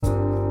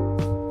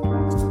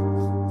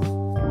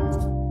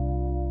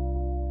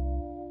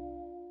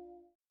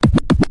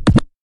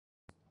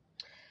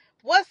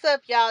What's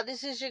up, y'all?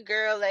 This is your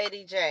girl,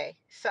 Lady J.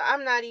 So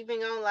I'm not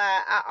even gonna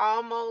lie, I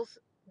almost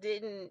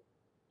didn't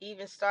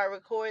even start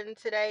recording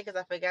today because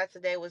I forgot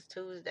today was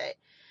Tuesday.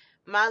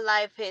 My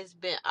life has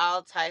been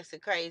all types of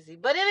crazy,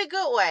 but in a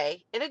good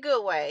way. In a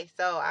good way.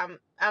 So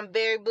I'm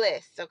very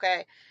blessed,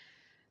 okay?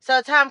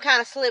 So time kind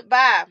of slipped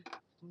by,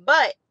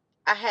 but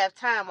I have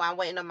time while I'm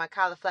waiting on my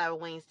cauliflower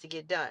wings to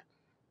get done.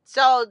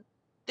 So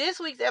this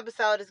week's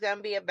episode is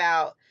gonna be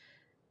about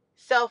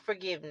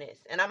self-forgiveness,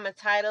 and I'm gonna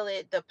title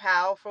it the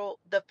powerful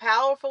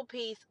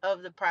piece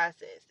of the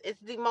process.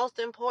 It's the most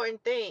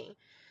important thing.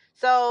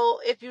 So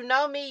if you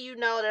know me, you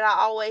know that I've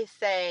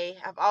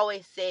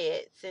always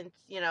said, since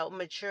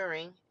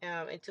maturing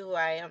into who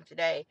I am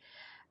today,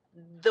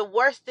 the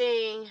worst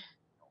thing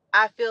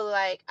I feel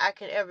like I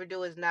can ever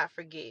do is not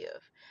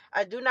forgive.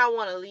 I do not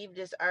want to leave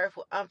this earth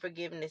with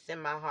unforgiveness in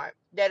my heart.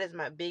 That is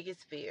my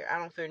biggest fear. I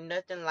don't fear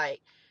nothing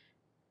like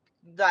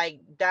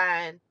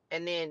dying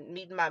and then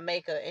meeting my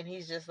maker, and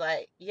he's just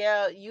like,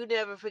 yeah, you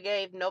never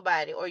forgave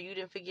nobody, or you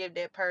didn't forgive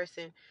that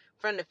person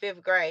from the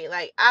 5th grade.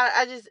 Like,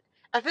 I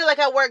feel like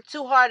I worked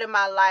too hard in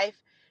my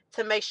life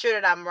to make sure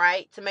that I'm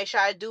right, to make sure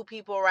I do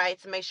people right,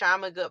 to make sure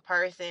I'm a good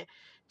person,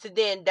 to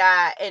then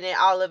die and then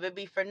all of it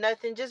be for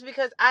nothing just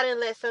because I didn't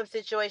let some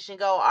situation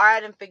go, or I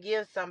didn't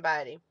forgive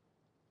somebody.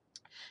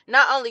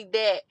 Not only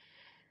that,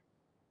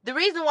 the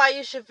reason why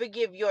you should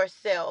forgive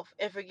yourself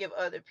and forgive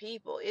other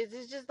people is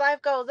it's just life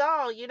goes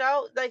on,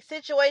 like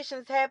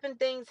situations happen,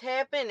 things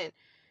happen, and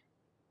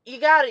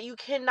you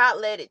cannot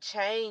let it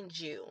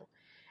change you.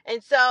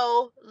 And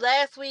so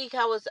last week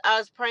I was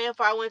praying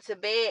for I went to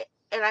bed,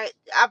 and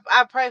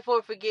I pray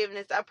for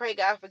forgiveness. I pray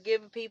God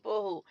forgiving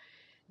people who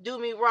do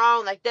me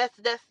wrong. Like that's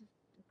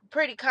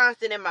pretty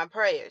constant in my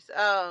prayers.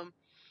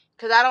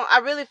 Because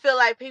I really feel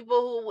like people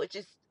who would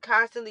just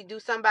constantly do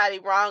somebody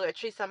wrong or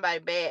treat somebody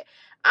bad,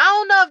 I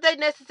don't know if they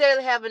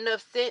necessarily have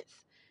enough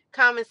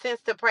common sense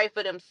to pray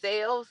for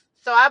themselves.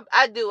 So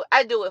I do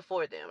it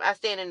for them. I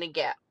stand in the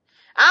gap.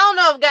 I don't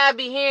know if God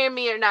be hearing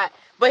me or not,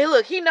 but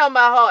look, He know my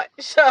heart.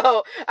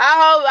 So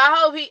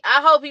I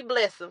hope He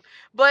bless him.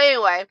 But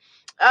anyway,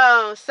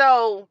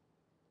 so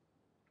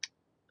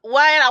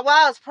while I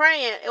was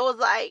praying, it was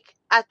like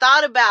I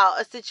thought about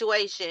a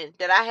situation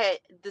that I had,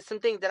 some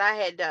things that I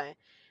had done,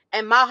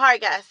 and my heart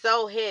got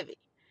so heavy.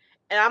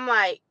 And I'm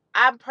like,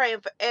 I'm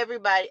praying for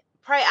everybody.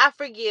 Pray I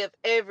forgive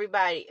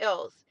everybody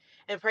else,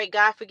 and pray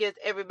God forgives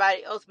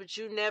everybody else. But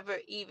you never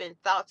even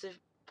thought to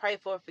pray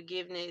for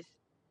forgiveness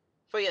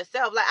for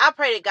yourself. Like, I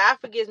pray that God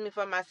forgives me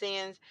for my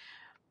sins,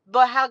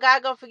 but how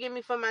God gonna forgive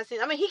me for my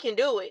sins? I mean, He can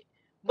do it,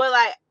 but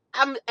like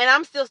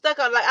I'm still stuck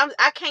on, like,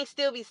 I can't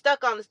still be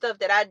stuck on the stuff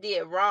that I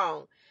did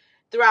wrong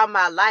throughout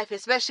my life,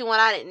 especially when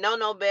I didn't know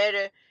no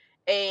better.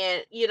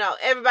 And,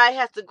 everybody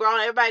has to grow,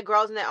 everybody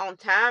grows in their own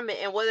time,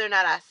 and whether or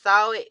not I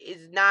saw it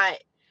is not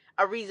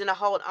a reason to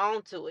hold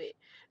on to it.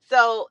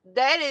 So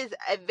that is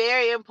a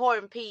very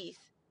important piece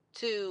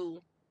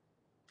to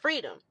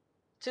freedom,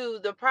 to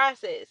the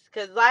process,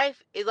 because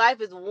life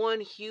is one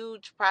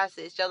huge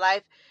process. Your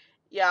life,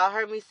 y'all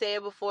heard me say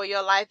it before,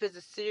 your life is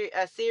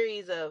a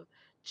series of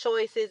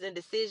choices and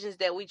decisions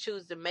that we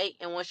choose to make,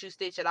 and once you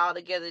stitch it all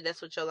together,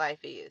 that's what your life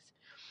is.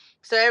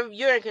 So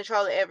you're in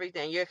control of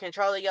everything. You're in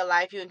control of your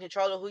life. You're in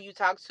control of who you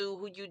talk to,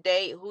 who you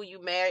date, who you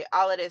marry,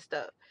 all of that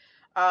stuff.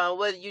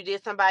 Whether you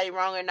did somebody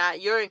wrong or not,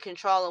 you're in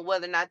control of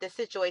whether or not the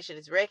situation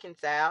is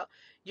reconciled.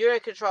 You're in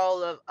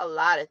control of a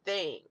lot of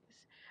things.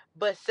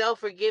 But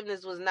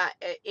self-forgiveness was not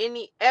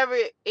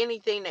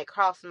anything that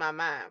crossed my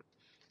mind.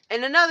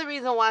 And another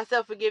reason why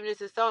self-forgiveness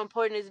is so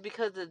important is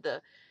because of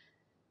the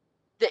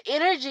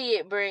energy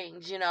it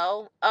brings.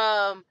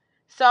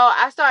 So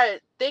I started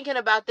thinking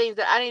about things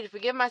that I need to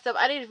forgive myself.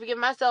 I need to forgive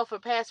myself for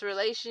past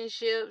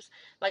relationships.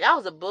 Like, I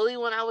was a bully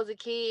when I was a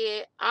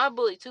kid. I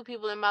bullied 2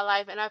 people in my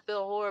life, and I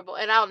feel horrible.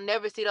 And I'll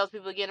never see those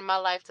people again in my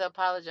life to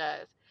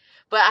apologize.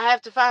 But I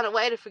have to find a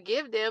way to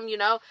forgive them.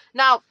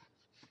 Now,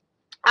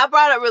 I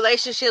brought up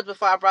relationships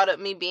before I brought up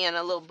me being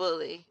a little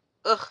bully.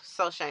 Ugh,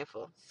 so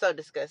shameful. So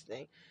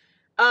disgusting.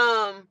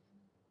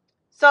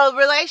 So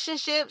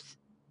relationships,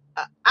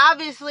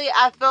 obviously,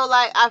 I feel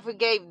like I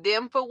forgave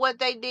them for what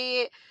they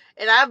did,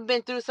 and I've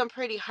been through some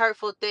pretty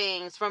hurtful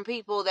things from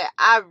people that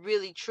I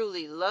really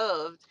truly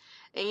loved.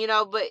 And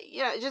but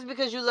just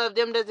because you love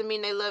them doesn't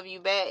mean they love you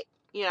back.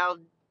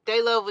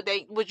 They love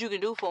what you can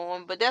do for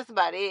them, but that's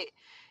about it.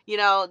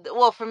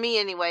 Well, for me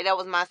anyway, that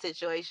was my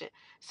situation.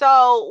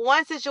 So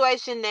one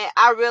situation that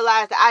I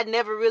realized I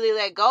never really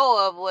let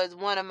go of was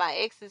one of my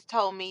exes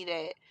told me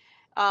that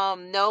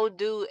no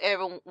dude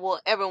will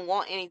ever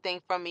want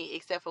anything from me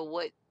except for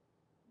what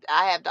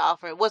I have to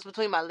offer, what's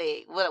between my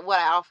legs, what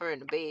I offer in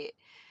the bed.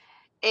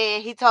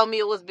 And he told me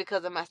it was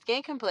because of my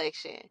skin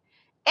complexion.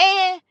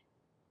 And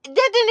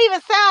that didn't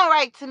even sound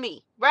right to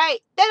me, right?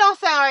 That don't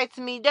sound right to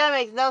me. That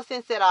makes no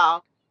sense at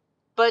all.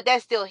 But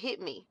that still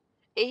hit me.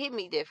 It hit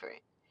me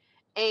different.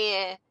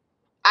 And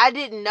I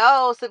didn't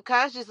know,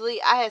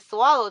 subconsciously I had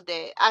swallowed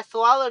that. I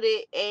swallowed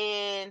it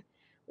and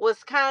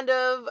was kind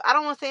of, I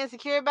don't want to say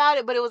insecure about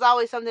it, but it was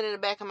always something in the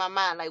back of my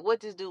mind. Like, what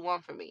this dude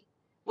want from me?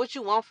 What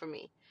you want from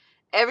me?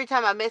 every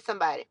time I met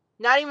somebody.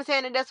 Not even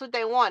saying that that's what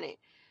they wanted.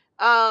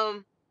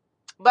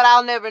 But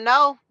I'll never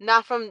know.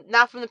 Not from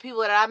the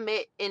people that I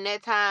met in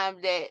that time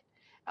that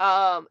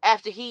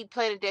after he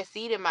planted that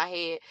seed in my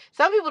head.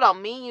 Some people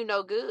don't mean you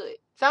no good.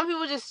 Some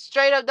people just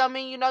straight up don't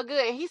mean you no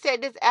good. And he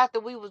said this after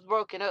we was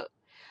broken up.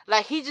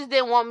 Like, he just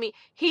didn't want me.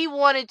 He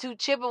wanted to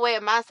chip away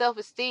at my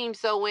self-esteem,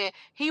 so when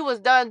he was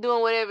done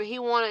doing whatever he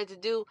wanted to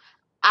do,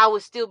 I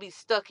would still be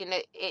stuck in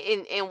that,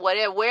 in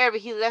whatever, wherever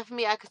he left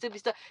me, I could still be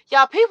stuck.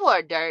 Y'all, people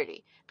are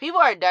dirty. People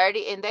are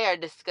dirty and they are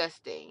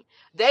disgusting.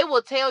 They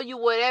will tell you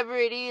whatever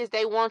it is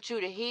they want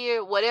you to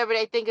hear, whatever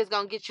they think is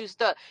gonna get you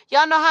stuck.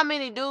 Y'all know how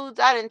many dudes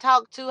I done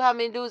talked to, how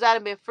many dudes I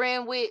done been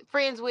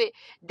friends with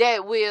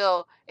that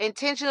will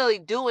intentionally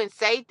do and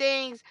say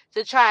things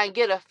to try and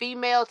get a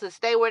female to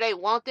stay where they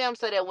want them,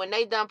 so that when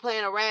they done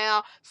playing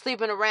around,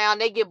 sleeping around,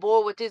 they get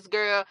bored with this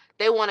girl,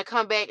 they want to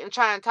come back and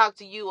try and talk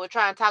to you or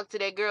try and talk to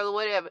that girl or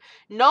whatever,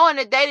 knowing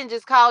that they done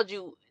just called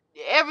you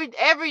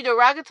every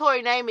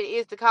derogatory name it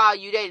is to call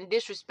you. They done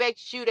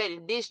disrespect you, they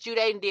done dissed you,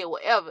 they done did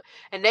whatever,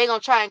 and they gonna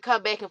try and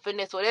come back and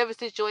finesse whatever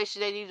situation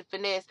they need to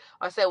finesse,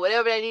 or say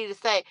whatever they need to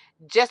say,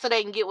 just so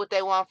they can get what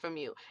they want from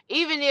you.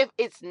 Even if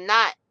it's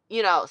not,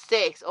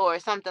 sex or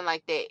something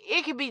like that.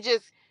 It could be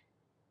just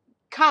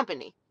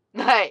company.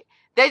 Like,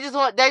 they just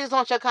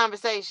want your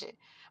conversation.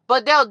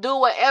 But they'll do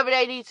whatever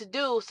they need to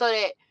do so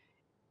that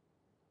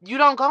you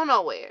don't go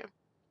nowhere.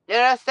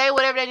 They'll say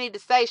whatever they need to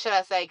say, should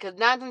I say, because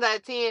 9 times out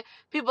of 10,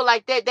 people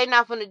like that, they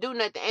not finna do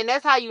nothing. And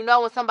that's how you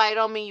know when somebody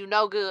don't mean you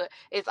no good.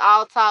 It's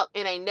all talk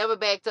and ain't never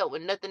backed up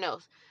with nothing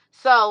else.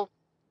 So,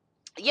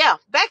 yeah,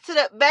 back to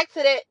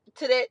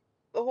that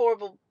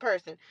horrible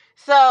person.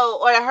 So,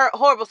 or the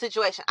horrible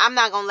situation. I'm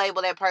not gonna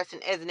label that person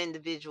as an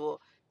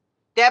individual.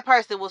 That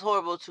person was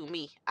horrible to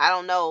me. I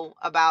don't know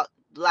about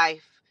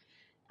life.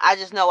 I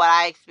just know what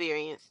I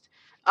experienced.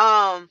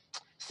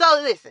 So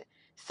listen.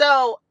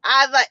 So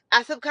I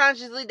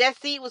subconsciously, that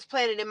seed was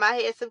planted in my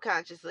head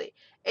subconsciously.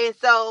 And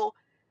so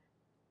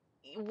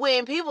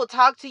when people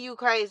talk to you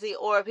crazy,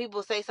 or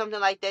people say something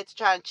like that to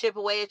try and chip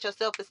away at your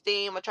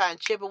self-esteem, or try and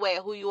chip away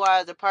at who you are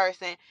as a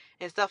person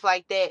and stuff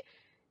like that,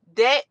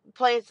 that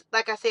plants,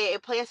 like I said,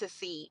 it plants a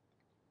seed.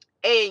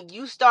 And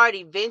you start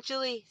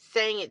eventually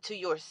saying it to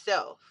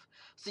yourself.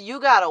 So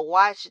you gotta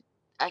watch.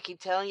 I keep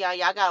telling y'all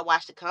gotta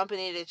watch the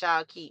company that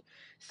y'all keep.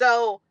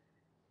 So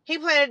he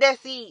planted that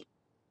seed.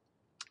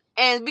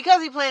 And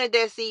because he planted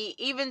that seed,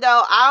 even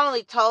though I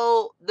only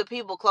told the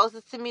people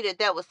closest to me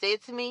that was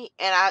said to me,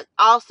 and I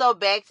also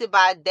backed it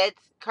by,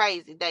 that's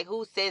crazy. Like,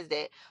 who says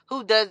that?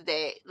 Who does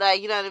that? Like,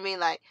 you know what I mean?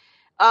 Like,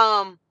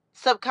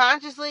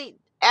 subconsciously,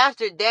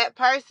 after that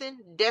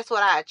person, that's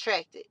what I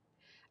attracted.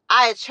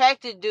 I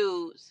attracted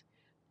dudes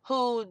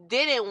who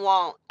didn't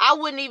want, I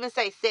wouldn't even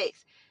say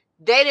sex.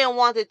 They didn't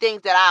want the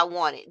things that I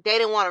wanted. They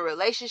didn't want a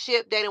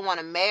relationship. They didn't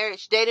want a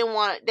marriage. They didn't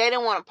want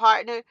a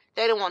partner.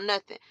 They didn't want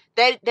nothing.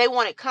 They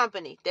wanted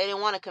company. They didn't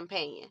want a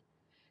companion.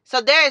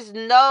 So there's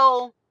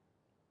no,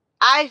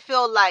 I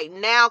feel like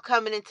now,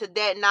 coming into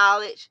that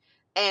knowledge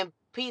and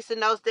piecing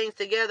those things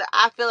together,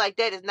 I feel like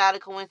that is not a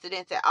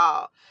coincidence at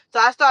all. So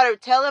I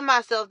started telling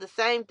myself the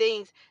same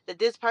things that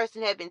this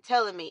person had been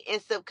telling me,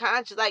 and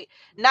subconscious, like,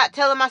 not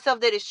telling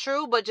myself that it's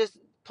true, but just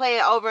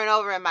playing over and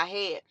over in my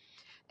head.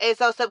 And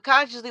so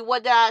subconsciously,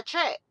 what did I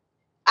attract?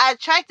 I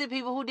attracted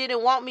people who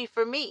didn't want me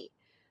for me.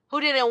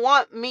 Who didn't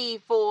want me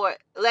for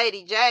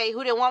Lady J.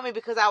 Who didn't want me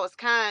because I was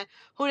kind.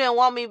 Who didn't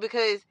want me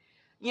because,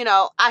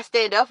 I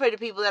stand up for the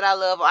people that I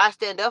love, or I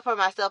stand up for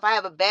myself. I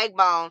have a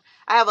backbone.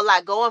 I have a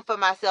lot going for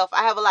myself.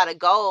 I have a lot of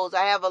goals.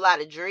 I have a lot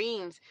of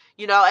dreams,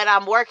 and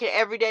I'm working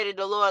every day that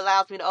the Lord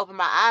allows me to open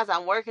my eyes.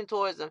 I'm working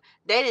towards them.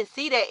 They didn't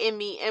see that in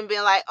me and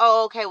been like,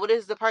 oh, okay, well,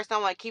 this is the person I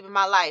want to keep in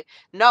my life.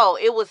 No,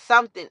 it was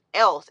something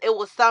else. It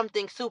was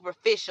something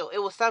superficial.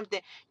 It was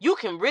something you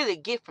can really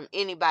get from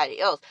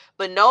anybody else.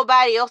 But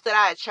nobody else that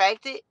I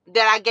attracted,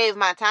 that I gave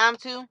my time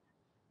to,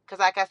 because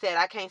like I said,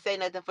 I can't say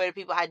nothing for the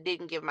people I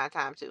didn't give my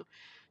time to.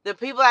 The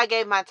people I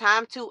gave my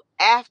time to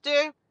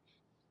after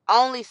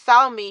only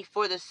saw me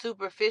for the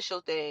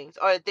superficial things,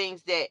 or the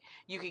things that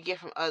you could get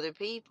from other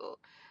people.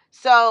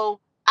 So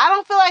I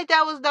don't feel like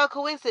that was no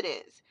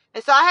coincidence.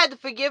 And so I had to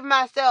forgive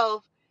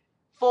myself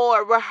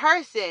for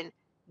rehearsing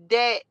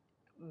that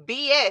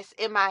BS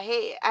in my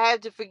head. I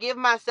have to forgive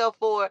myself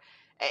for,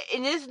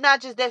 and it's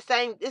not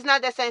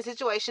that same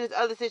situation, it's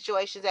other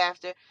situations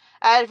after.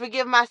 I had to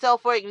forgive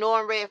myself for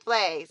ignoring red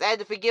flags. I had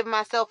to forgive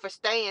myself for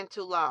staying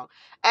too long.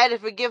 I had to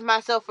forgive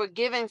myself for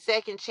giving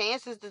second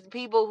chances to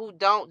people who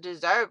don't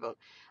deserve them.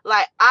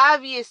 Like,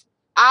 obvious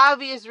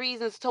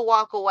reasons to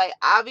walk away,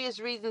 obvious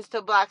reasons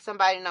to block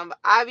somebody's number,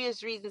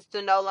 obvious reasons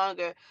to no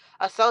longer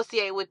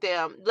associate with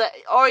them,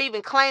 or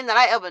even claim that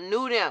I ever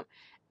knew them.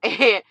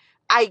 And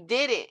I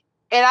didn't.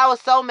 And I was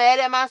so mad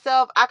at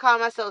myself. I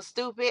called myself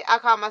stupid. I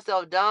called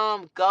myself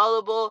dumb,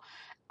 gullible,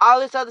 all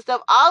this other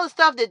stuff. All the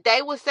stuff that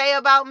they would say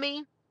about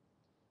me,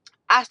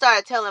 I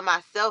started telling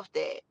myself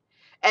that.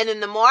 And then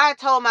the more I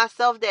told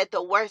myself that,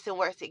 the worse and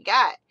worse it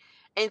got.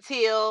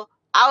 Until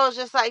I was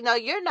just like, no,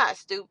 you're not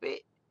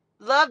stupid.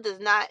 Love,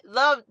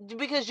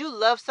 because you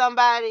love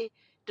somebody,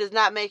 does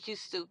not make you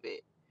stupid.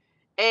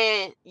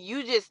 And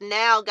you just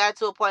now got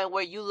to a point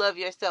where you love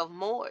yourself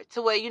more,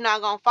 to where you're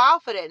not going to fall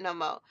for that no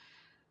more.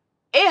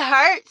 It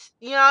hurts,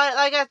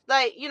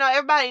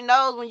 everybody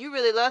knows when you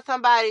really love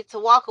somebody, to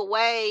walk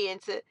away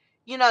and to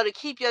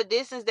keep your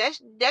distance.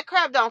 That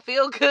crap don't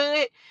feel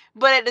good.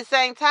 But at the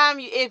same time,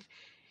 if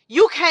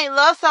you can't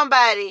love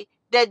somebody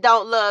that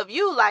don't love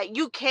you, like,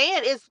 you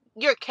can,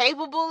 you're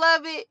capable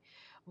of it,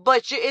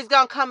 but it's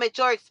gonna come at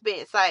your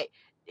expense. Like,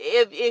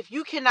 if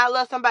you cannot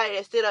love somebody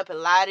that sit up and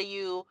lie to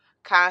you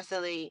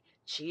constantly,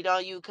 cheat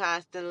on you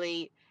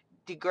constantly,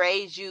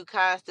 degrades you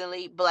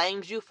constantly,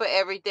 blames you for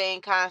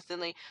everything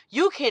constantly,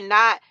 you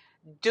cannot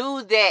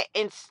do that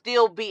and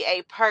still be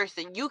a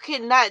person. You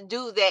cannot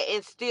do that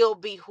and still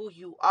be who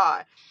you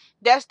are.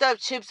 That stuff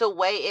chips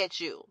away at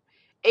you.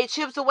 It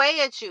chips away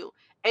at you.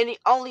 And the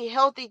only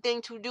healthy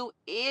thing to do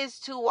is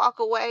to walk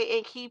away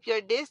and keep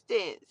your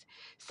distance.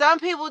 Some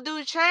people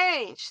do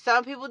change.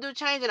 Some people do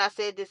change. And I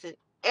said this in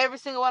every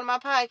single one of my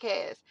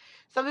podcasts.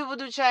 Some people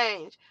do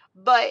change.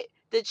 But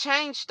the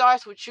change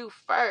starts with you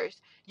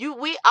first.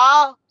 We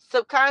all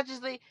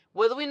subconsciously,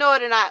 whether we know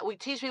it or not, we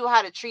teach people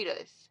how to treat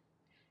us.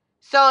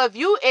 So if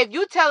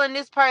you telling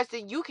this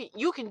person you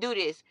can do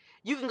this,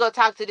 you can go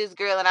talk to this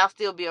girl and I'll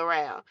still be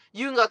around.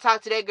 You can go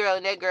talk to that girl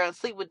and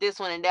sleep with this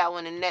one and that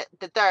one and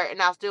the third,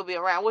 and I'll still be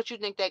around. What you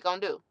think they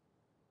gonna do?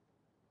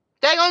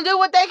 They gonna do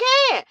what they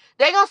can.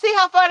 They gonna see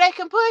how far they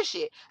can push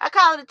it. I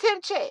call it a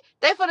temp check.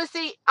 They finna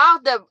see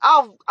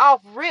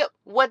off rip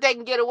what they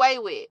can get away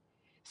with.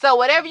 So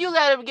whatever you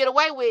let them get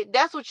away with,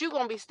 that's what you're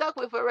gonna be stuck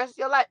with for the rest of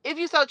your life. If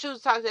you so choose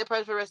to talk to that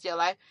person for the rest of your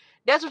life,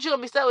 that's what you're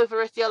gonna be stuck with for the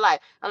rest of your life.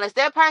 Unless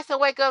that person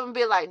wake up and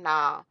be like,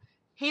 nah,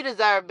 he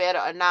deserved better,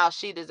 or nah,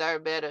 she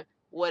deserved better.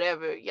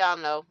 Whatever. Y'all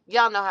know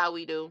how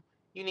we do.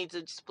 You need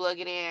to just plug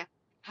it in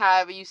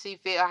however you see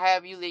fit or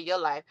however you live your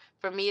life.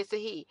 For me, it's a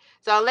he.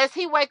 So unless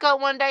he wake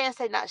up one day and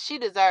say, nah, she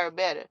deserved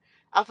better,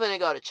 I'm finna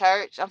go to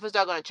church. I'm finna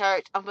start going to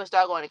church. I'm finna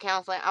start going to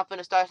counseling. I'm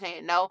finna start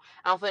saying no.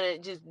 I'm finna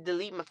just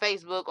delete my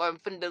Facebook, or I'm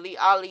finna delete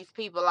all these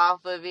people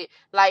off of it.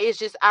 Like, it's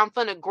just, I'm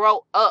finna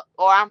grow up,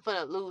 or I'm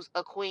finna lose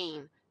a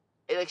queen.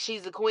 Like,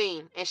 she's a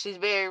queen, and she's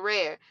very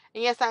rare.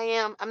 And yes, I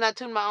am. I'm not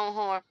tooting my own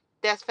horn.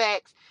 That's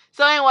facts.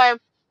 So anyway,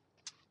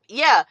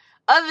 yeah.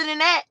 Other than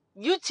that,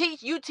 you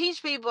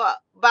teach people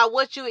by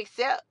what you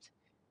accept,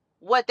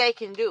 what they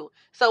can do.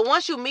 So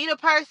once you meet a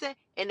person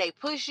and they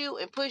push you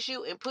and push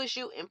you and push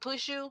you and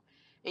push you,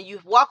 and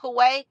you walk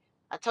away,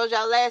 I told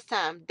y'all last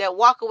time, that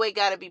walk away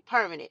got to be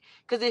permanent.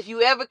 Because if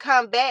you ever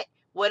come back,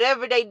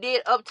 whatever they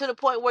did up to the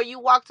point where you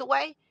walked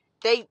away,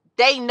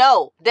 they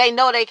know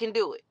they can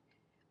do it.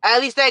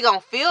 At least they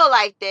gonna feel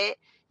like that.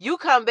 You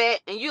come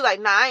back and you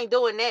like, nah, I ain't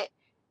doing that.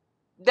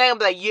 They gonna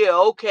be like, yeah,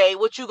 okay,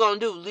 what you gonna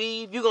do?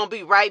 Leave? You gonna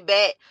be right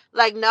back?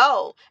 Like,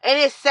 no. And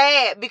it's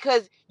sad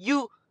because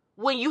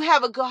when you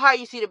have a good heart,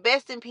 you see the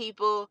best in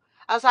people.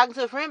 I was talking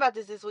to a friend about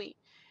this week.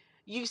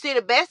 You see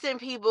the best in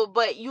people,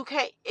 but you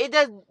can't. It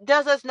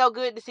does us no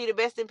good to see the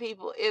best in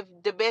people if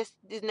the best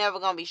is never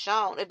gonna be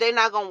shown. If they're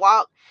not gonna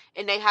walk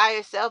in their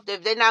higher self,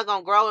 if they're not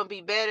gonna grow and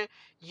be better,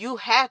 you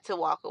have to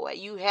walk away.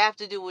 You have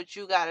to do what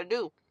you gotta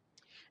do.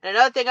 And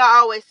another thing I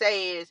always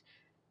say is,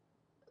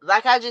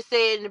 like I just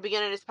said in the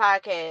beginning of this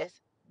podcast,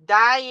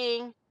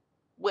 dying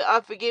with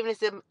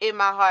unforgiveness in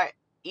my heart,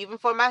 even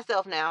for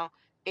myself now,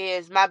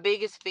 is my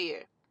biggest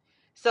fear.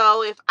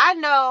 So if I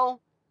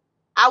know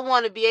I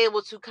want to be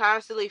able to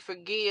constantly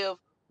forgive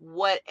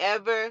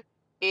whatever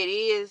it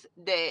is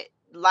that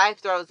life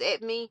throws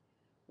at me,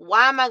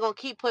 why am I going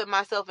to keep putting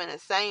myself in the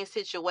same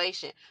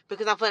situation?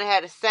 Because I'm going to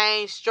have the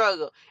same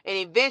struggle. And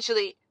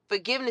eventually,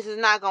 forgiveness is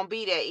not going to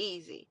be that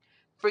easy.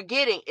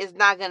 Forgetting is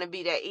not going to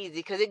be that easy,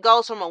 because it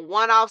goes from a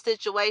one-off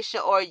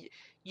situation, or,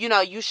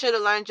 you should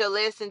have learned your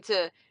lesson,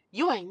 to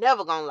you ain't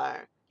never going to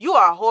learn. You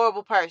are a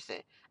horrible person.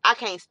 I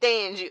can't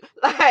stand you.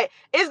 Like,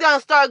 it's going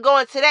to start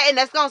going to that, and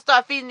that's going to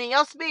start feeding in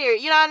your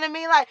spirit. You know what I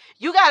mean? Like,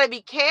 you got to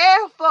be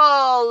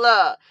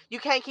careful. You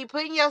can't keep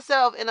putting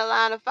yourself in a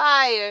line of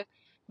fire,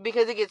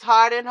 because it gets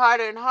harder and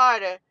harder and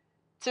harder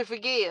to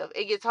forgive.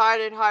 It gets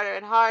harder and harder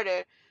and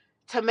harder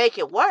to make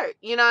it work.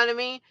 You know what I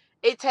mean?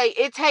 It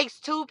takes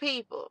two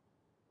people.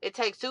 It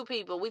takes two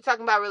people. We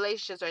talking about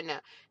relationships right now.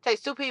 It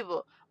takes two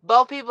people.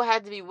 Both people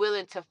have to be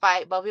willing to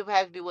fight. Both people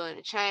have to be willing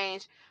to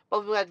change.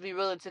 Both people have to be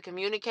willing to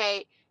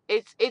communicate.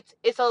 It's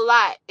a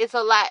lot. It's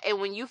a lot.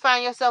 And when you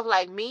find yourself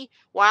like me,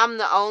 where I'm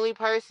the only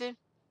person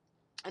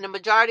in the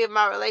majority of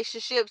my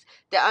relationships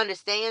that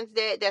understands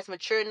that's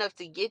mature enough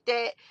to get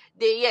that,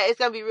 then yeah, it's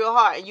gonna be real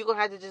hard, and you're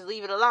gonna have to just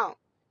leave it alone.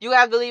 You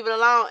have to leave it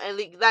alone, and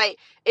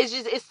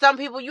it's some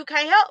people you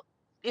can't help.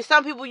 It's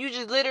some people you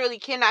just literally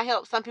cannot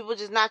help. Some people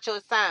just not your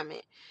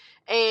assignment.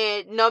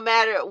 And no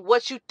matter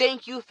what you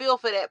think you feel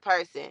for that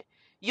person,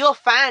 you'll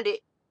find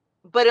it,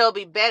 but it'll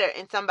be better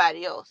in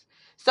somebody else.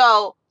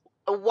 So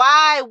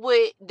why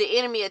would the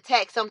enemy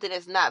attack something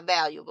that's not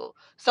valuable?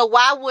 So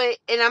why would,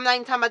 and I'm not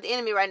even talking about the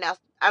enemy right now,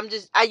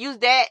 I use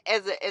that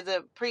as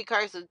a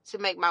precursor to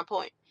make my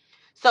point.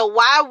 So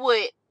why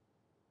would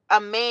a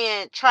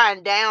man try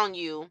and down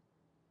you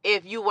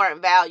if you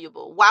weren't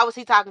valuable? Why was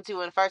he talking to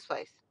you in the first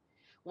place?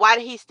 Why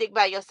did he stick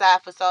by your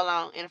side for so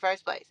long in the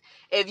first place?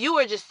 If you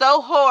were just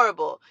so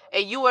horrible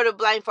and you were to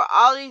blame for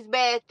all these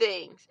bad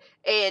things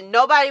and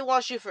nobody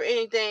wants you for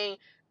anything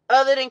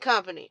other than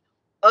company,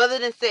 other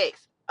than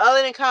sex,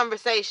 other than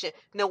conversation,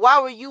 then why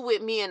were you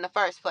with me in the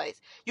first place?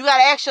 You got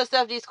to ask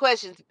yourself these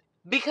questions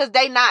because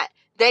they not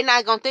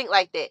gonna think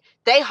like that.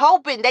 They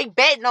hoping, they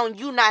betting on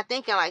you not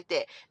thinking like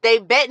that. They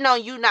betting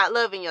on you not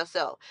loving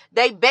yourself.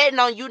 They betting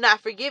on you not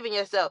forgiving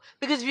yourself.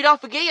 Because if you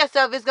don't forgive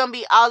yourself, it's gonna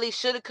be all these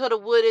shoulda, coulda,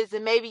 wouldas,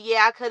 and maybe,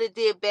 yeah, I coulda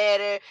did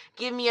better.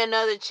 Give me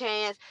another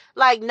chance.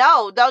 Like,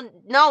 no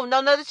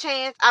another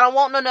chance. I don't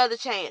want no another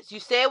chance.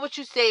 You said what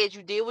you said.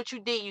 You did what you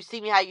did. You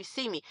see me how you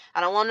see me. I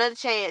don't want another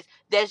chance.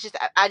 That's just,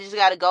 I just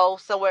gotta go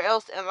somewhere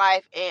else in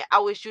life, and I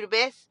wish you the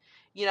best.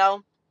 You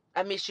know,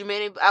 I wish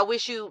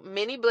you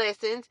many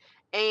blessings.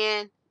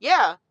 And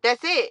yeah,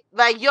 that's it.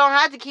 Like, you don't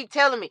have to keep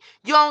telling me.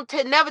 You don't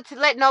never to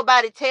let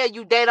nobody tell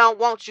you they don't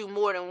want you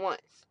more than once.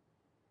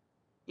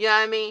 You know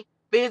what I mean?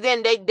 Because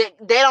then they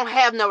don't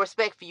have no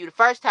respect for you the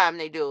first time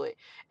they do it.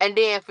 And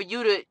then for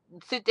you to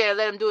sit there and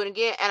let them do it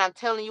again. And I'm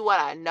telling you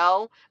what I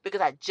know because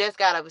I just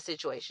got out of a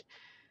situation.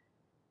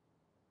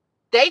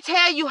 They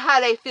tell you how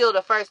they feel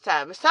the first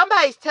time. If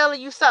somebody's telling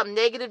you something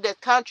negative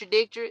that's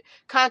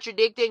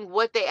contradicting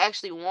what they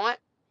actually want,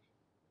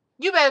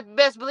 you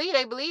best believe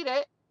they believe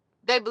that.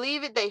 They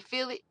believe it. They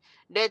feel it.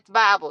 That's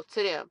Bible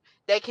to them.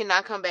 They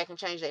cannot come back and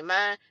change their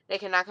mind. They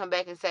cannot come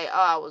back and say, oh,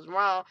 I was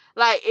wrong.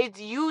 Like,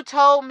 it's, you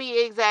told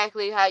me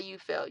exactly how you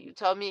felt. You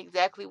told me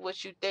exactly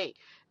what you think.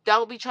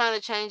 Don't be trying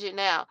to change it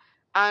now.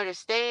 I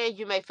understand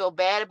you may feel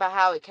bad about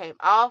how it came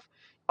off,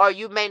 or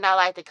you may not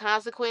like the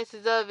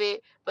consequences of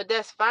it, but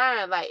that's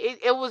fine. Like,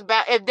 it was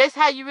bound. If that's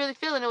how you really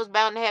feeling, it was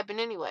bound to happen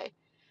anyway.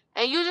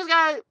 And you just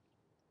gotta,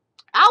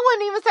 I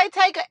wouldn't even say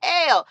take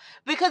a L,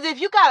 because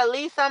if you gotta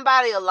leave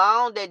somebody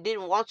alone that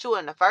didn't want you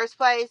in the first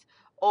place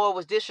or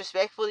was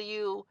disrespectful to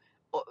you,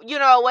 or, you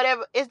know,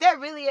 whatever, is that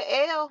really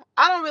a L?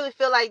 I don't really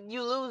feel like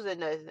you losing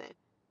nothing.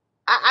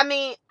 I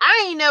mean,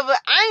 I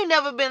ain't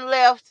never been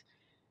left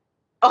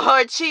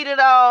or cheated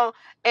on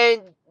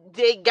and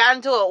they got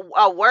into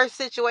a worse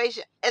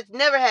situation. It's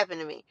never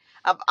happened to me.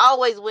 I've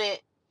always went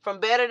from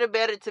better to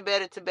better to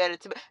better to better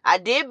to better. I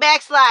did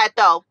backslide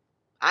though.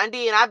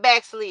 I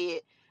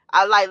backslid.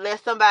 I like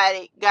let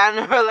somebody got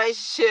in a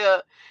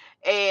relationship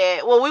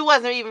and well, we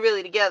wasn't even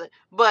really together,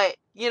 but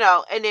you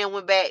know, and then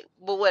went back,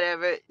 but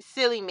whatever.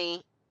 Silly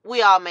me.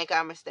 We all make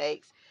our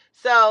mistakes.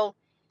 So,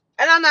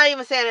 and I'm not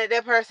even saying that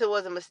that person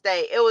was a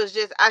mistake. It was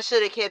just, I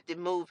should have kept it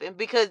moving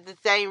because the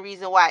same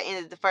reason why I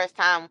ended the first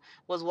time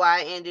was why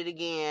I ended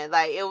again.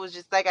 Like, it was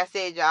just, like I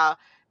said, y'all,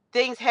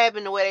 things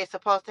happen the way they're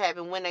supposed to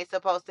happen when they're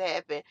supposed to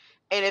happen.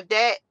 And if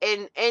that,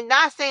 and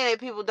not saying that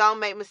people don't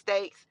make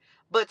mistakes,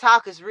 but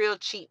talk is real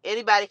cheap.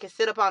 Anybody can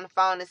sit up on the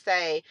phone and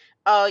say,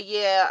 oh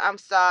yeah, I'm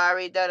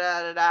sorry, da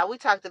da da da. We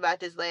talked about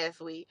this last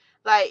week.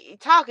 Like,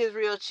 talk is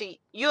real cheap.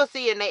 You'll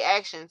see in their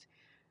actions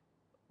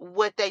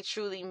what they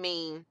truly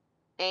mean,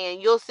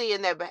 and you'll see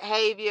in their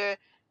behavior,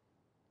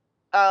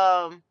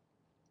 um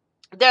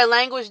their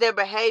language, their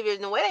behavior,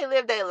 and the way they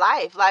live their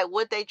life, like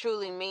what they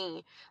truly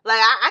mean. Like,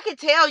 I can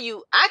tell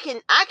you, I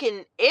can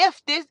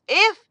if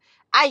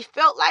I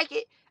felt like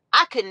it,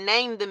 I could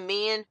name the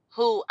men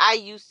who I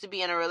used to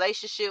be in a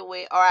relationship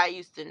with or I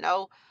used to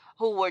know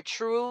who were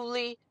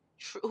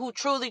who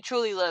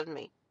truly loved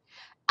me.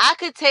 I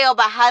could tell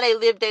by how they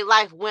lived their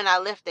life when I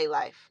left their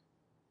life.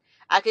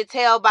 I could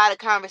tell by the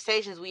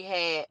conversations we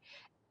had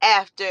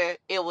after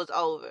it was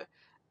over.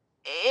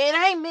 It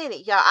ain't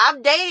many, y'all.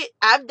 I've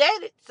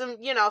dated some,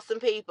 some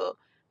people,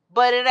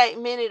 but it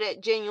ain't many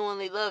that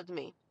genuinely loved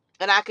me.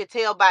 And I could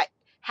tell by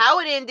how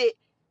it ended,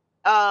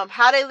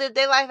 how they lived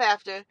their life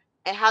after,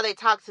 and how they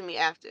talked to me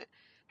after.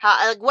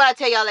 How, like what I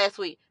tell y'all last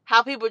week,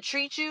 how people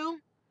treat you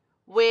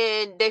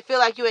when they feel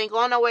like you ain't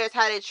going nowhere is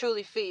how they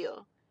truly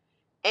feel.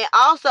 And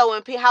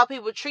also how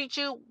people treat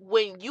you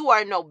when you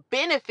are no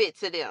benefit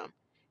to them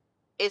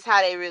is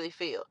how they really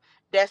feel.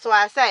 That's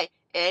why I say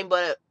it ain't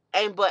but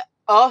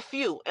a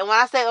few. And when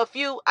I say a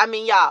few, I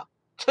mean y'all,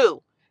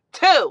 two.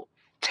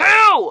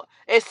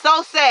 It's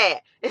so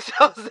sad. It's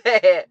so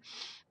sad.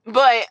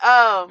 But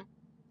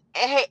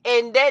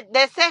and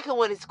that second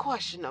one is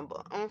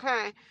questionable.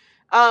 Okay,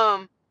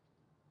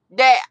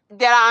 that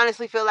I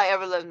honestly feel like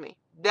ever loved me.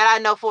 That I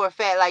know for a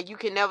fact, like you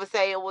can never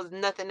say it was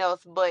nothing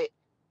else but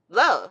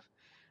love.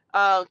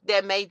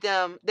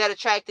 That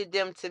attracted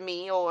them to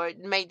me or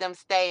made them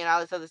stay and all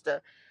this other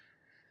stuff.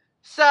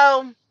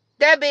 So,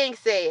 that being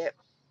said,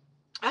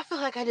 I feel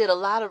like I did a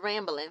lot of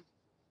rambling.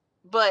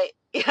 But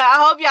I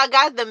hope y'all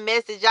got the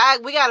message.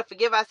 We got to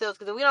forgive ourselves,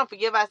 because if we don't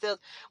forgive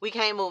ourselves, we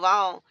can't move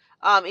on.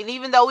 And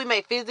even though we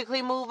may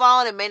physically move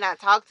on and may not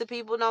talk to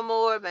people no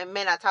more,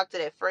 may not talk to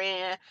that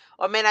friend,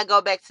 or may not go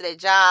back to that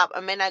job,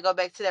 or may not go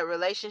back to that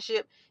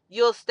relationship,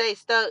 you'll stay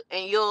stuck,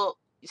 and you'll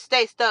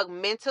stay stuck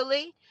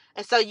mentally.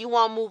 And so you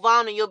won't move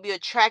on, and you'll be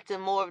attracting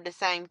more of the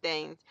same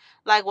things,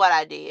 like what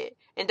I did.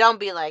 And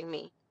don't be like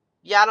me.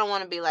 Y'all don't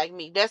want to be like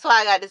me. That's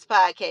why I got this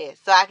podcast.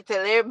 So I can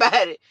tell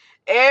everybody,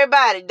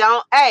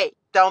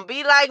 don't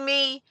be like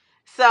me.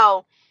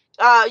 So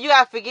You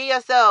gotta forgive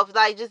yourself.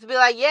 Like, just be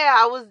like,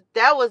 yeah,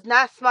 that was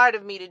not smart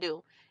of me to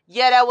do.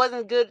 Yeah, that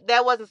wasn't good.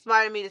 That wasn't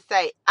smart of me to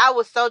say. I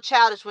was so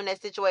childish when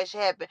that situation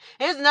happened.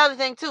 Here's another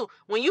thing too.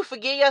 When you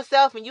forgive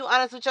yourself and you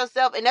honest with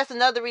yourself, and that's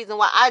another reason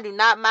why I do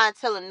not mind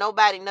telling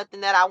nobody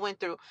nothing that I went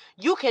through.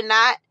 You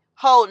cannot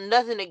hold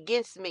nothing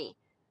against me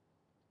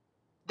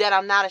that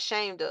I'm not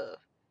ashamed of.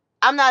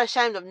 I'm not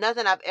ashamed of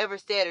nothing I've ever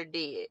said or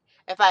did.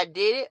 If I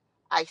did it,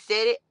 I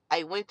said it,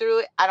 I went through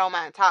it, I don't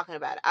mind talking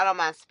about it. I don't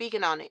mind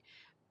speaking on it.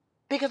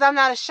 Because I'm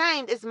not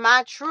ashamed. It's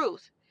my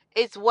truth.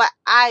 It's what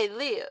I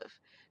live.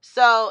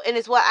 So, and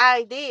it's what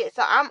I did.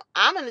 So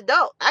I'm an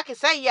adult. I can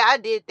say, yeah, I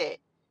did that.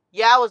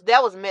 Yeah,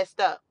 that was messed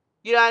up.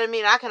 You know what I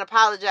mean? I can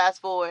apologize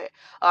for it.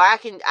 Or I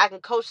can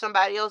coach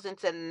somebody else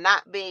into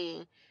not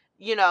being,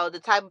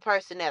 the type of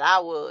person that I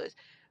was.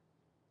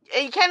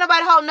 And you can't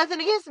nobody hold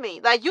nothing against me.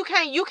 Like, you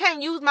can't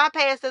use my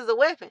past as a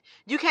weapon.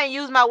 You can't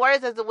use my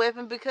words as a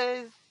weapon,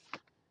 because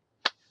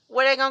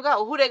where they gonna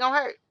go? Who they gonna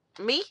hurt?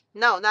 Me?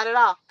 No, not at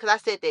all. Because I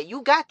said that.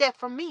 You got that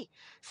from me.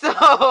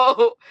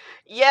 So,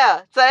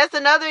 yeah. So that's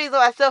another reason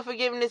why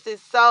self-forgiveness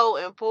is so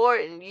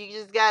important. You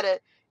just gotta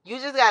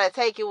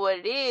take it what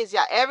it is.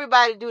 Y'all,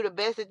 everybody do the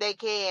best that they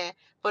can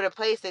for the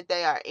place that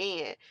they are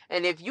in.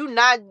 And if you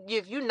not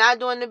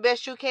doing the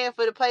best you can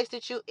for the place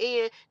that you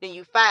in, then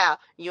you foul.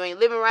 You ain't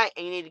living right,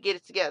 and you need to get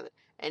it together.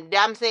 And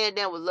I'm saying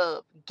that with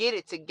love. Get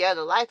it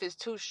together. Life is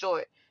too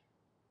short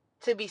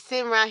to be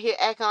sitting around here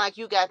acting like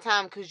you got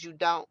time, because you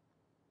don't.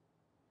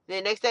 The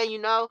next thing you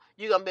know,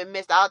 you're going to be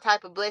missed all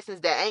type of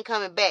blessings that ain't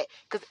coming back,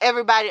 because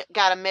everybody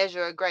got a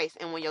measure of grace.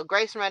 And when your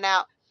grace run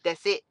out,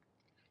 that's it.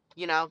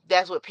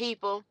 That's with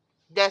people.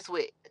 That's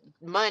with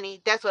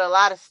money. That's with a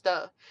lot of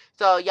stuff.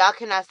 So y'all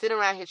cannot sit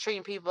around here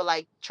treating people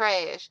like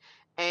trash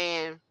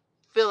and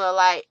feeling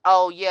like,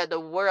 oh yeah, the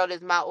world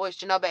is my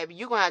oyster. No, baby,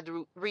 you're going to have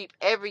to reap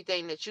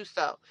everything that you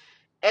sow.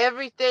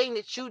 Everything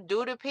that you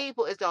do to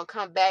people is going to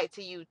come back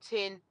to you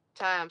 10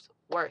 times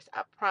worse.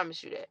 I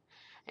promise you that.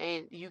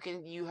 And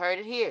you heard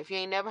it here. If you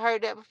ain't never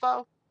heard that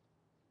before,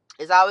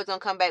 it's always gonna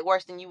come back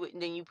worse than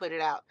you put it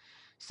out.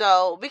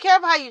 So be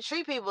careful how you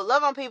treat people.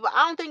 Love on people.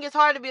 I don't think it's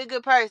hard to be a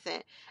good person.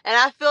 And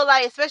I feel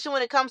like, especially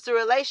when it comes to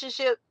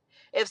relationship,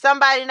 if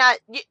somebody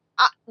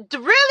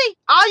really,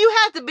 all you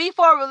have to be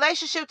for a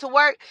relationship to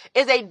work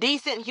is a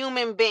decent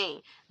human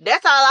being.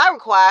 That's all I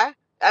require.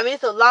 I mean,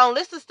 it's a long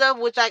list of stuff,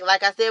 which,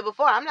 like I said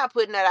before, I'm not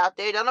putting that out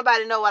there. Don't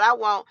nobody know what I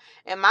want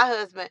in my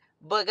husband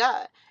but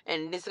God.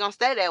 And it's going to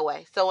stay that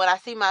way. So when I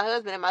see my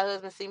husband and my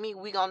husband see me,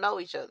 we going to know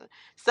each other.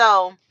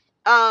 So,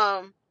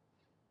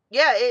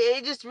 yeah,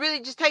 it just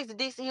really just takes a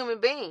decent human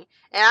being.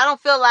 And I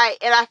feel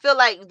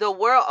like the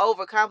world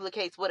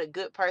overcomplicates what a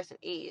good person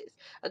is.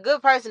 A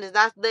good person is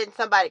not letting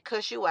somebody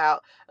cuss you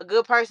out. A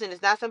good person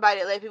is not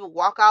somebody that let people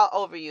walk all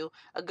over you.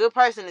 A good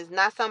person is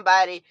not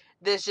somebody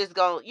that's just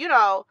going,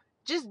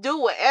 just do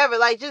whatever.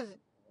 Like, just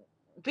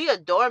be a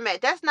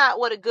doormat. That's not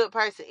what a good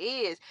person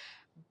is.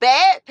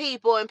 Bad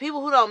people and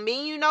people who don't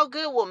mean you no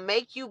good will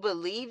make you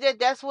believe that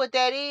that's what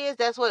that is.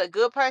 That's what a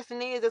good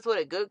person is. That's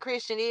what a good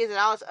Christian is, and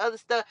all this other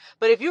stuff.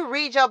 But if you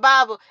read your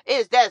Bible,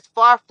 that's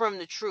far from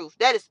the truth.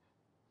 That is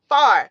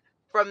far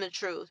from the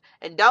truth.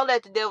 And don't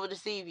let the devil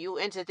deceive you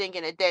into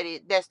thinking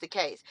that's the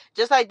case.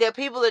 Just like that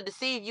people will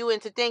deceive you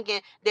into thinking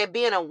that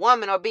being a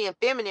woman or being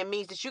feminine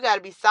means that you got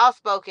to be soft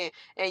spoken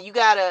and you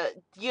got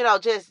to,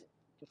 just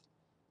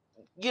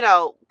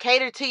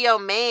cater to your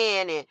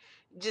man and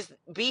just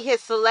be his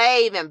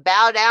slave and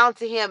bow down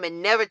to him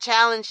and never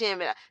challenge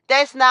him.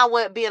 That's not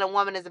what being a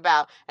woman is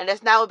about. And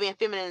that's not what being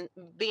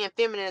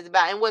feminine is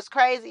about. And what's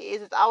crazy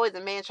is it's always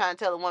a man trying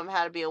to tell a woman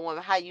how to be a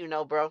woman. How you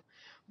know, bro?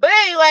 But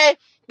anyway,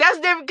 that's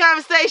a different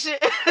conversation.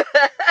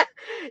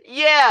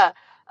 Yeah.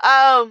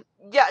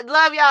 Yeah,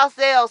 love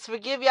yourselves,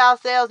 forgive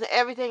yourselves, and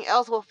everything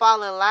else will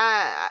fall in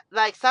line.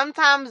 Like,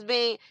 sometimes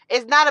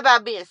it's not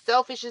about being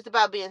selfish, it's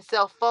about being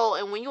self-full.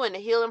 And when you're in the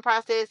healing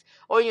process,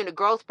 or you're in the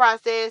growth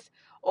process,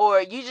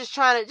 or you just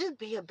trying to just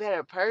be a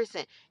better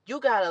person, you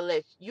gotta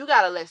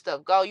let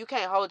stuff go. You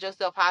can't hold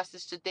yourself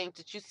hostage to things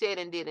that you said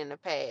and did in the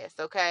past,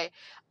 okay?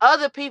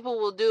 Other people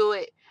will do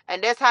it,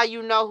 and that's how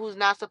you know who's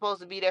not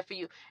supposed to be there for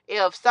you.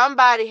 If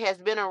somebody has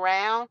been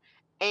around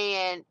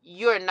and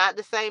you're not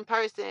the same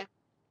person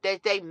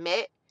that they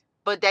met,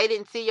 but they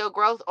didn't see your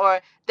growth,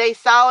 or they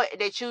saw it,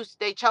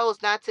 they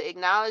chose not to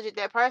acknowledge it,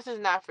 that person's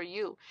not for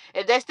you.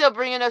 If they're still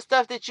bringing up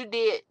stuff that you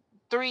did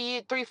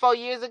 4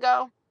 years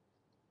ago,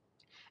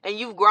 and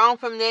you've grown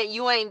from that,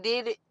 you ain't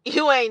did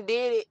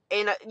it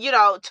in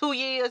 2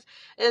 years.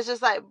 It's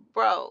just like,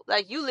 bro,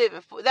 like,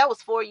 that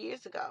was 4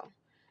 years ago.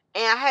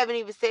 And I haven't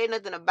even said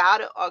nothing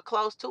about it or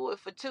close to it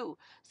for 2.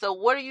 So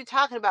what are you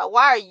talking about?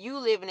 Why are you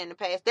living in the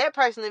past? That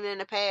person living in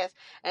the past,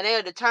 and they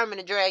are determined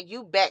to drag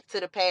you back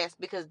to the past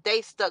because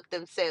they stuck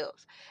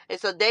themselves. And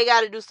so they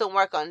got to do some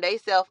work on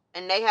themselves,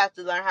 and they have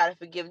to learn how to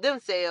forgive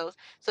themselves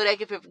so they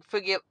can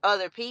forgive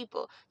other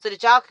people, so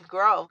that y'all can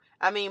grow.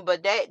 I mean,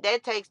 but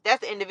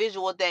that's an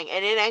individual thing,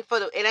 and it ain't for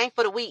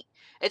the weak.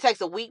 It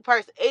takes a weak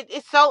person.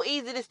 It's so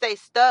easy to stay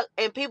stuck,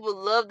 and people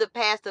love the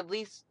past of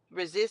least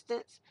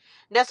resistance.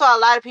 That's why a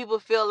lot of people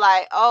feel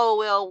like, oh,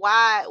 well,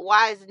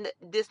 why is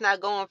this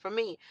not going for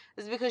me?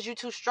 It's because you're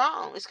too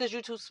strong. It's because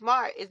you're too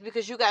smart. It's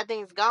because you got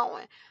things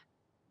going.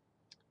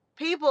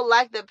 People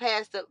like the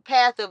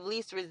path of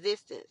least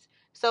resistance.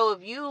 So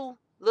if you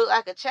look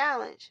like a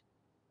challenge,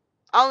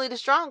 only the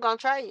strong gonna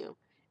try you.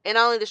 And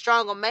only the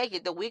strong gonna make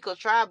it. The weak will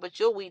try, but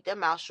you'll weed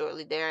them out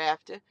shortly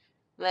thereafter.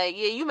 Like,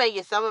 yeah, you may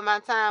get some of my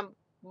time,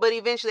 but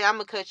eventually I'm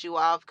gonna cut you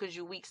off because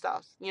you weak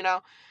sauce, you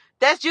know?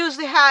 That's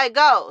usually how it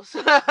goes.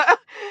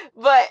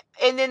 But,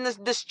 and then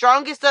the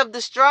strongest of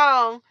the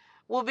strong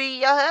will be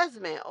your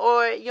husband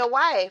or your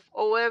wife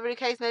or whatever the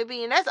case may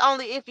be. And that's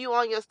only if you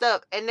own your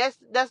stuff. And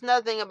that's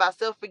another thing about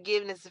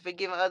self-forgiveness and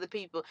forgiving other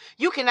people.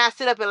 You cannot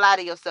sit up and lie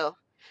to yourself.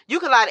 You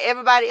can lie to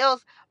everybody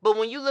else, but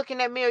when you look in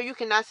that mirror, you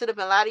cannot sit up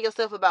and lie to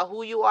yourself about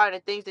who you are and the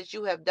things that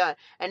you have done.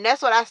 And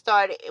that's what I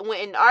started. When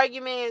in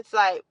arguments,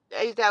 like,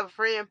 I used to have a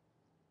friend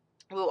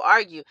who will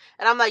argue.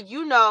 And I'm like,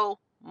 you know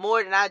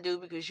more than I do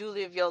because you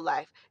live your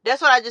life.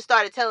 That's what I just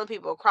started telling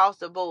people across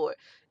the board.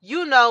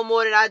 You know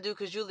more than I do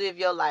because you live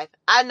your life.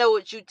 I know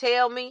what you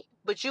tell me,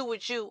 but you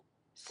with you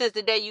since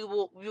the day you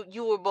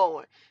were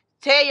born.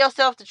 Tell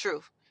yourself the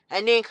truth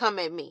and then come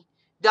at me.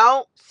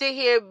 Don't sit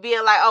here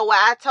being like, oh, well,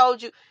 I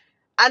told you.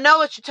 I know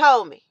what you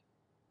told me,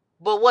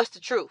 but what's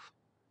the truth?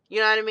 You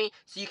know what I mean?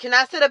 So you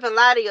cannot sit up and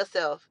lie to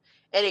yourself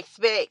and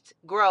expect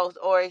growth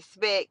or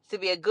expect to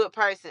be a good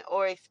person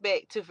or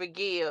expect to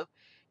forgive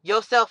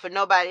yourself and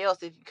nobody else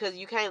because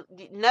you can't.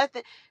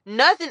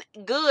 Nothing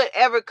good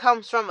ever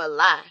comes from a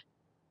lie.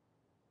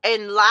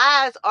 And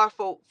lies are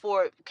for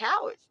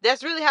cowards.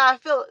 That's really how I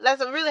feel.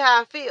 That's really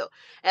how I feel.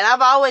 And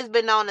I've always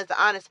been known as an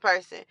honest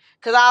person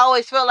because I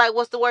always feel like,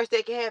 what's the worst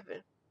that can happen?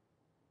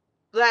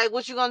 Like,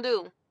 what you gonna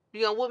do?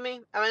 You gonna whoop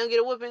me? Am I gonna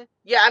get a whooping?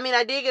 Yeah, I mean,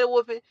 I did get a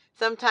whooping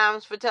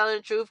sometimes for telling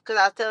the truth because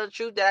I was telling the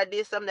truth that I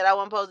did something that I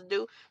wasn't supposed to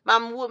do.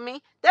 Mama whooped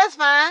me. That's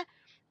fine.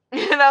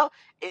 You know,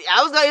 it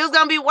was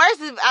gonna be worse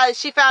if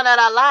she found out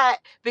I lied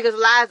because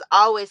lies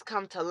always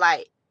come to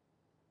light.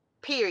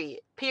 Period.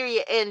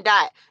 Period. And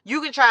dot.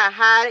 You can try and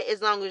hide it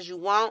as long as you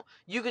want.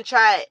 You can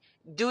try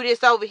to do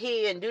this over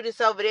here and do this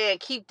over there and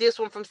keep this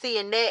one from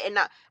seeing that and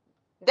not.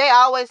 They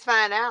always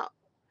find out.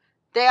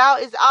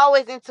 It's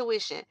always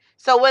intuition.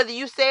 So whether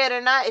you say it or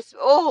not, it's,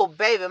 oh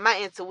baby, my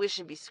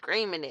intuition be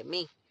screaming at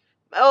me.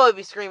 Oh, it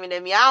be screaming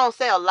at me. I don't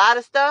say a lot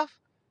of stuff,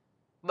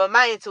 but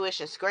my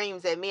intuition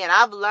screams at me, and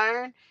I've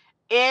learned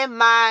in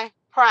my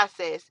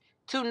process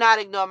to not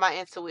ignore my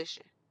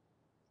intuition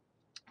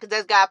because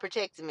that's God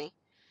protecting me.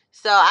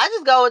 So I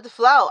just go with the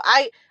flow.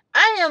 I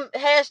am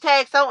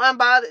hashtag so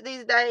unbothered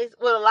these days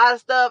with a lot of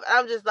stuff.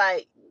 I'm just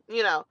like,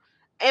 you know,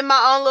 in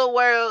my own little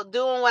world,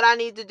 doing what I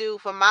need to do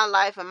for my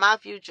life and my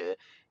future,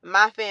 and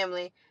my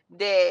family.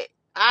 That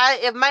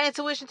if my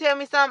intuition tell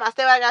me something, I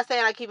say what I gotta say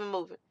and I keep it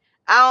moving.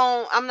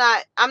 I'm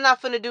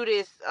not finna do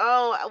this.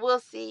 Oh,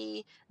 we'll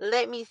see.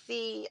 Let me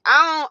see.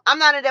 I'm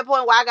not at that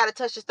point where I gotta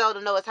touch the stove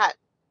to know it's hot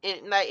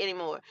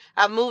anymore.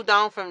 I've moved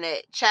on from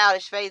that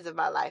childish phase of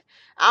my life.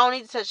 I don't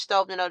need to touch the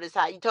stove to know this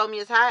hot. You told me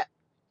it's hot.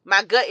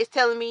 My gut is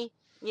telling me,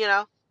 you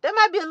know, that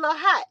might be a little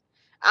hot.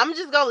 I'm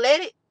just gonna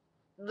let it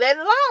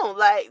alone.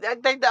 Like I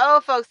think the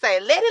old folks say,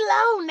 let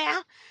it alone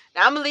now.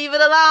 Now I'm gonna leave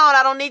it alone.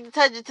 I don't need to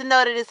touch it to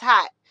know that it's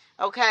hot.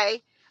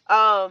 Okay?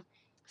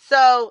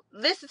 So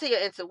listen to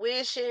your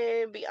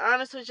intuition, be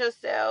honest with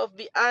yourself,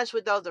 be honest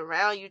with those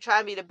around you, try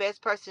and be the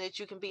best person that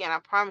you can be, and I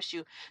promise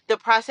you, the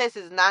process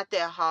is not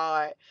that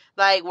hard.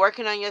 Like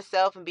working on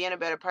yourself and being a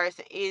better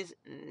person is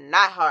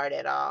not hard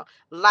at all.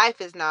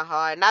 Life is not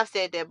hard, and I've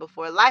said that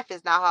before. Life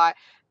is not hard.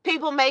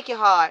 People make it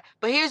hard,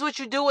 but here's what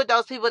you do with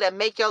those people that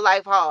make your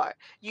life hard.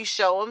 You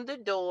show them the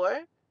door,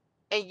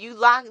 and you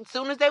lock. As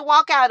soon as they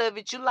walk out of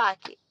it, you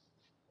lock it.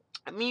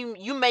 I mean,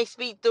 you may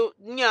speak to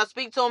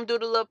them through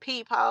the little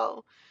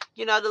peephole,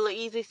 the little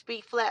easy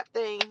speak flap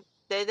thing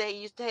that they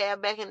used to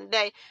have back in the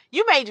day.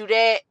 You may do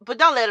that, but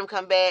don't let them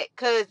come back,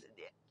 because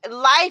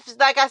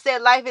like I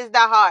said, life is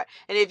not hard.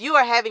 And if you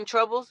are having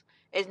troubles,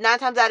 it's 9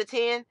 times out of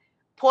 10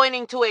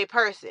 pointing to a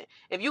person.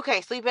 If you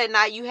can't sleep at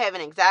night, you have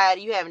an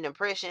anxiety, you have an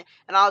depression,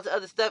 and all this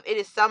other stuff, it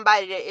is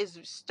somebody that is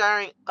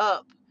stirring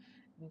up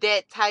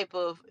that type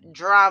of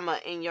drama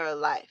in your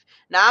life.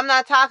 Now, I'm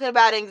not talking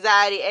about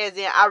anxiety as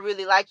in I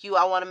really like you,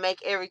 I want to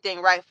make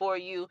everything right for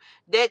you.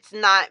 That's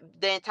not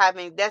that type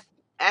of, that's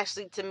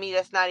actually, to me,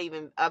 that's not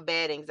even a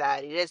bad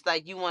anxiety. That's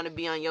like you want to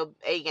be on your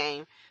A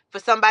game for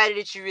somebody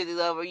that you really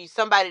love, or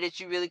somebody that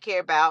you really care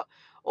about,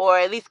 or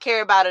at least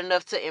care about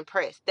enough to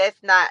impress.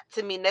 That's not,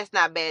 to me, that's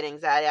not bad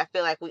anxiety. I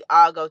feel like we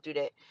all go through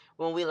that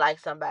when we like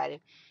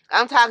somebody.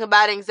 I'm talking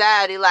about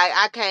anxiety like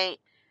I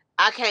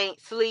can't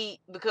sleep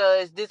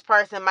because this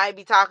person might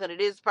be talking to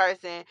this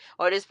person,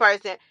 or this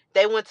person,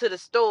 they went to the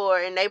store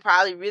and they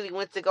probably really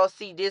went to go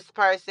see this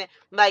person.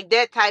 Like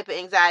that type of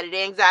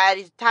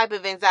anxiety, type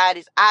of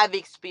anxieties I've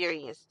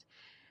experienced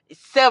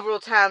several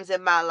times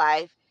in my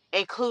life,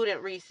 including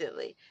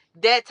recently.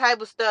 That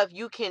type of stuff,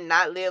 you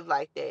cannot live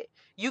like that.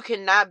 You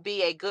cannot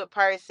be a good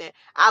person.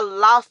 I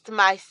lost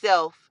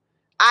myself,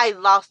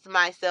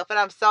 and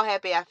I'm so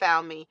happy I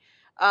found me.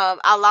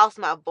 I lost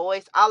my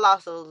voice. I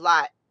lost a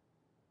lot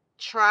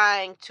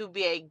trying to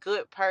be a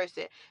good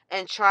person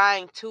and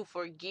trying to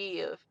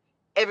forgive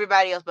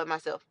everybody else but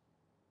myself.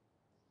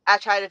 I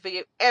tried to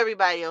forgive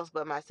everybody else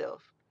but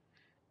myself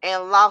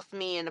and lost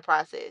me in the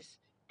process.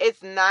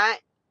 It's not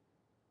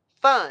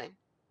fun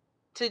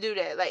to do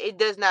that. Like, it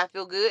does not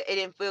feel good. It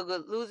didn't feel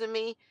good losing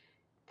me.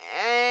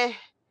 Eh,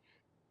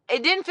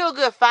 it didn't feel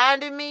good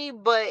finding me,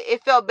 but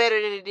it felt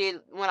better than it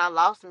did when I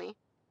lost me.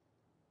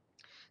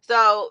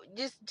 So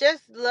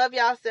just love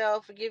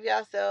yourself, forgive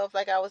yourself,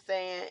 like I was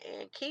saying,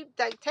 and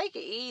take it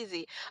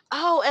easy.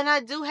 Oh, and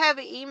I do have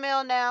an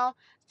email now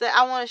that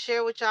I want to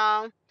share with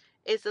y'all.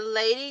 It's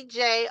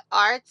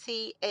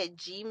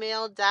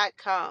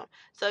ladyjayrt@gmail.com.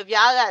 So if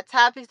y'all got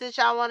topics that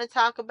y'all want to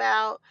talk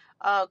about,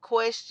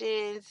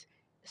 questions,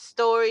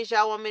 stories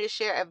y'all want me to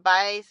share,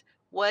 advice,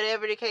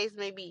 whatever the case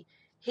may be,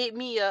 hit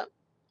me up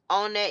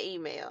on that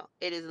email.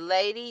 It is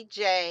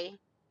ladyjay,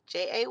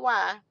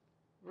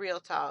 real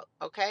talk,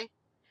 okay?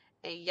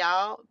 And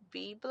y'all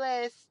be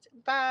blessed.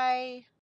 Bye.